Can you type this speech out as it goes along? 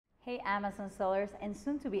Hey Amazon sellers and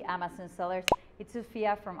soon to be Amazon sellers, it's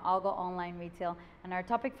Sophia from ALGO Online Retail, and our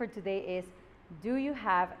topic for today is, do you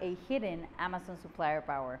have a hidden Amazon supplier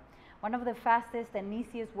power? One of the fastest and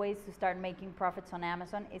easiest ways to start making profits on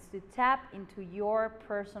Amazon is to tap into your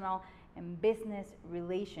personal and business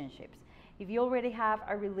relationships. If you already have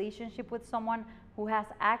a relationship with someone who has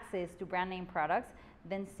access to brand name products,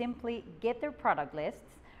 then simply get their product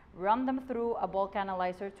lists, run them through a bulk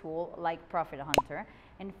analyzer tool like Profit Hunter,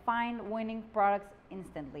 and find winning products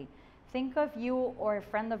instantly. Think of you or a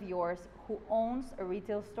friend of yours who owns a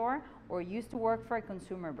retail store or used to work for a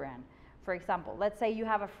consumer brand. For example, let's say you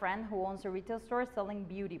have a friend who owns a retail store selling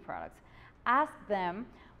beauty products. Ask them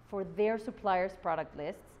for their suppliers' product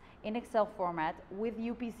lists in Excel format with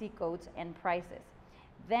UPC codes and prices.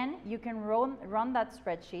 Then you can run that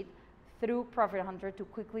spreadsheet through Profit Hunter to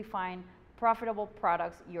quickly find profitable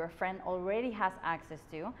products your friend already has access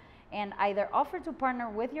to, and either offer to partner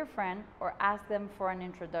with your friend or ask them for an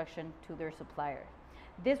introduction to their supplier.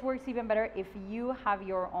 This works even better if you have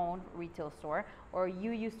your own retail store or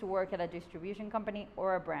you used to work at a distribution company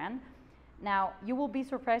or a brand. Now, you will be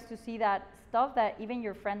surprised to see that stuff that even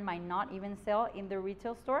your friend might not even sell in the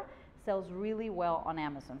retail store sells really well on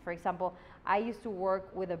Amazon. For example, I used to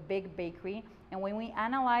work with a big bakery, and when we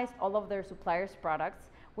analyzed all of their suppliers' products,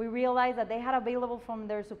 we realized that they had available from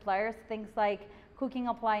their suppliers things like cooking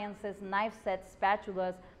appliances, knife sets,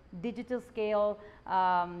 spatulas, digital scale,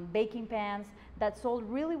 baking pans that sold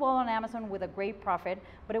really well on Amazon with a great profit,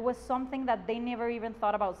 but it was something that they never even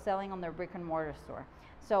thought about selling on their brick and mortar store.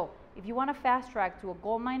 So if you want to fast track to a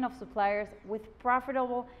goldmine of suppliers with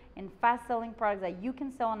profitable and fast selling products that you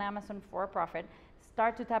can sell on Amazon for a profit,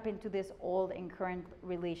 start to tap into this old and current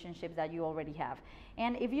relationships that you already have.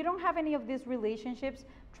 And if you don't have any of these relationships,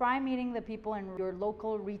 try meeting the people in your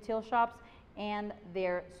local retail shops and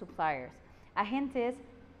their suppliers. A hint is,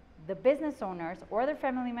 the business owners or their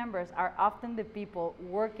family members are often the people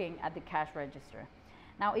working at the cash register.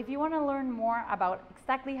 Now, if you want to learn more about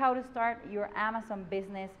exactly how to start your Amazon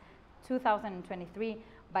business 2023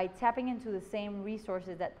 by tapping into the same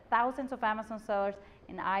resources that thousands of Amazon sellers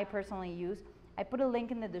and I personally use, I put a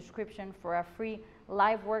link in the description for a free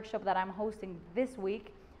live workshop that I'm hosting this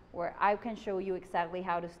week, where I can show you exactly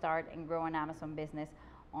how to start and grow an Amazon business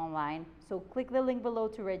online. So click the link below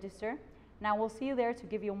to register. Now we'll see you there to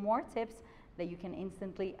give you more tips that you can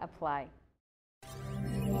instantly apply.